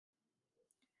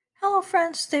Hello,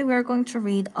 friends. Today we are going to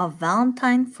read A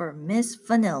Valentine for Miss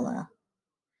Vanilla.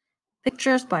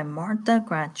 Pictures by Martha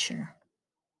Gratcher.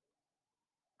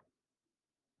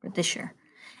 Britisher.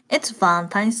 It's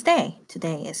Valentine's Day.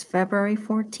 Today is February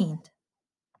 14th.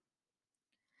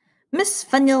 Miss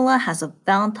Vanilla has a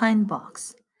Valentine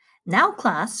box. Now,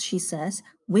 class, she says,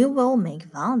 we will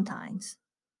make Valentines.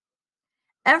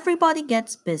 Everybody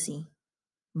gets busy.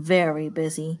 Very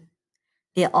busy.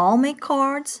 They all make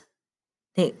cards.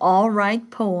 They all write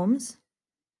poems.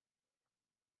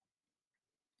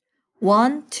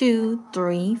 1, 2,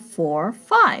 3, 4,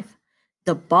 5.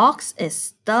 The box is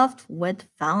stuffed with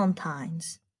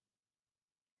valentines.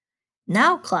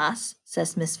 Now, class,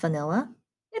 says Miss Vanilla,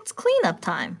 it's cleanup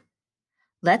time.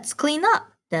 Let's clean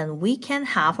up, then we can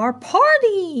have our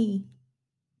party.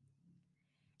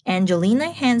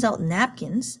 Angelina hands out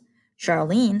napkins.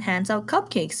 Charlene hands out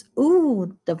cupcakes.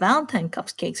 Ooh, the Valentine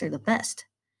cupcakes are the best.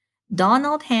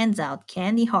 Donald hands out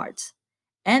candy hearts.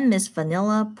 And Miss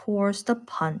Vanilla pours the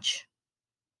punch.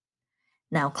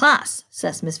 Now, class,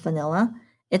 says Miss Vanilla,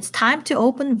 it's time to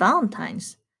open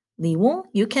Valentines. Liwu,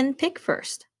 you can pick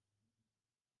first.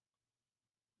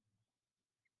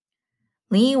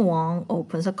 Li Wong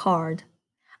opens a card.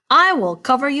 I will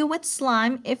cover you with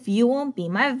slime if you won't be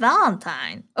my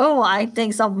Valentine. Oh, I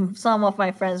think some of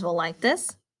my friends will like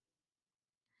this.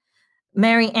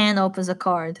 Mary Ann opens a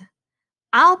card.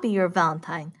 I'll be your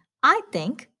Valentine, I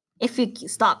think, if you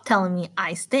stop telling me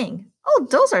I sting. Oh,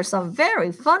 those are some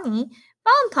very funny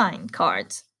Valentine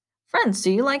cards. Friends, do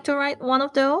you like to write one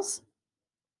of those?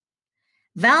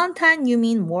 Valentine, you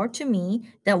mean more to me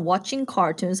than watching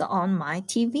cartoons on my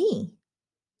TV.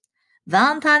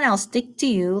 Valentine, I'll stick to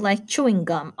you like chewing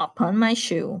gum upon my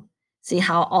shoe. See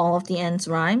how all of the ends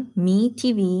rhyme? Me,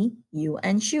 TV, you,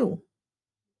 and shoe.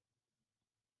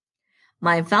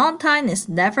 My Valentine is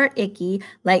never icky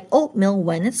like oatmeal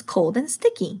when it's cold and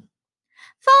sticky.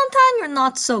 Valentine, you're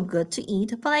not so good to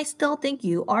eat, but I still think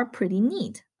you are pretty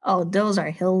neat. Oh, those are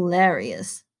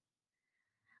hilarious.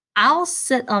 I'll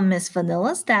sit on Miss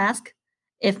Vanilla's desk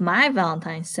if my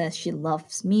Valentine says she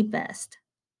loves me best.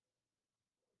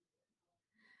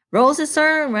 Roses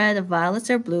are red, violets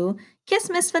are blue. Kiss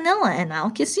Miss Vanilla and I'll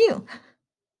kiss you.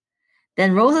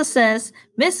 Then Rosa says,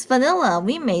 Miss Vanilla,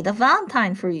 we made a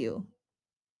Valentine for you.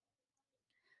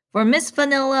 For Miss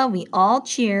Vanilla, we all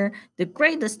cheer, the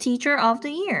greatest teacher of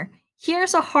the year.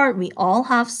 Here's a heart we all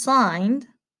have signed.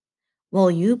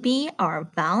 Will you be our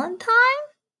Valentine?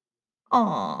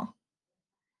 Aw,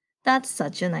 that's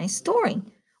such a nice story.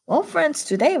 Well, friends,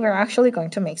 today we're actually going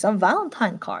to make some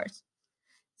Valentine cards.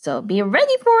 So be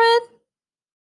ready for it.